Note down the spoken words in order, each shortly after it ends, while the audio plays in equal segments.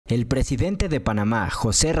El presidente de Panamá,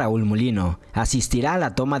 José Raúl Mulino, asistirá a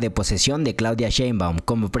la toma de posesión de Claudia Sheinbaum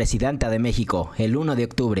como Presidenta de México el 1 de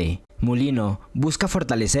octubre. Mulino busca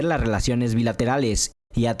fortalecer las relaciones bilaterales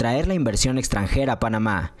y atraer la inversión extranjera a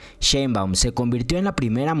Panamá. Sheinbaum se convirtió en la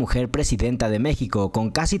primera mujer presidenta de México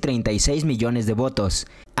con casi 36 millones de votos.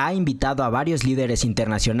 Ha invitado a varios líderes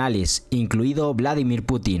internacionales, incluido Vladimir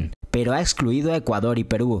Putin, pero ha excluido a Ecuador y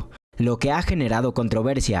Perú, lo que ha generado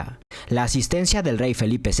controversia. La asistencia del rey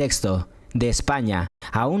Felipe VI de España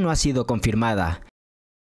aún no ha sido confirmada.